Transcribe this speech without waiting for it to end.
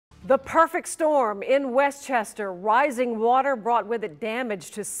The perfect storm in West Chester. Rising water brought with it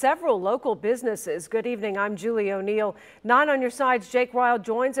damage to several local businesses. Good evening, I'm Julie O'Neill. 9 on your side's Jake Ryle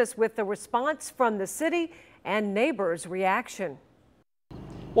joins us with the response from the city and neighbors' reaction.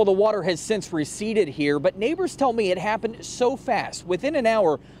 Well, the water has since receded here, but neighbors tell me it happened so fast. Within an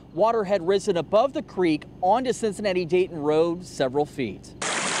hour, water had risen above the creek onto Cincinnati-Dayton Road several feet.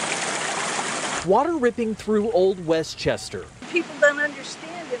 Water ripping through Olde West Chester. People don't understand.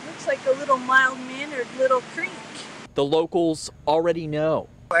 It looks like a little mild-mannered little creek. The locals already know.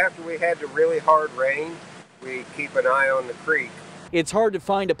 After we had the really hard rain, we keep an eye on the creek. It's hard to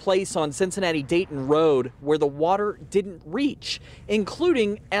find a place on Cincinnati-Dayton Road where the water didn't reach,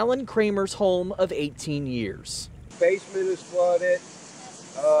 including Alan Kramer's home of 18 years. Basement is flooded.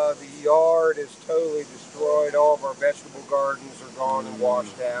 The yard is totally destroyed. All of our vegetable gardens are gone and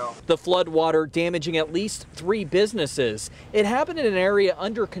washed out. The flood water damaging at least 3 businesses. It happened in an area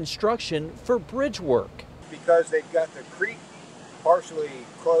under construction for bridge work. Because they've got the creek partially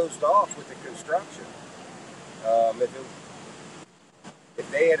closed off with the construction. If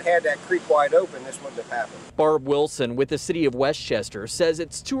they had had that creek wide open, this wouldn't have happened. Barb Wilson with the city of West Chester says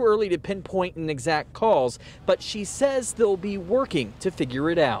it's too early to pinpoint an exact cause, but she says they'll be working to figure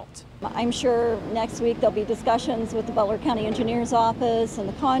it out. I'm sure next week there'll be discussions with the Butler County Engineer's Office and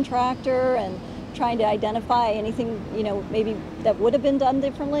the contractor and trying to identify anything, maybe that would have been done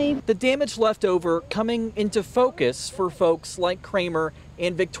differently. The damage left over coming into focus for folks like Kramer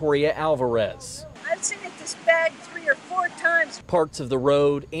and Victoria Alvarez. I've seen it this bad 3 or 4 times. Parts of the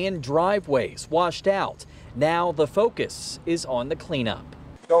road and driveways washed out. Now the focus is on the cleanup.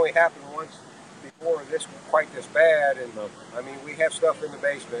 It only happened once before quite this bad, and we have stuff in the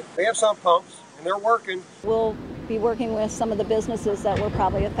basement. We have some pumps and they're working. We'll be working with some of the businesses that were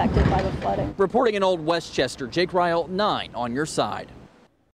probably affected by the flooding. Reporting in Olde West Chester, Jake Ryle, 9 on your side.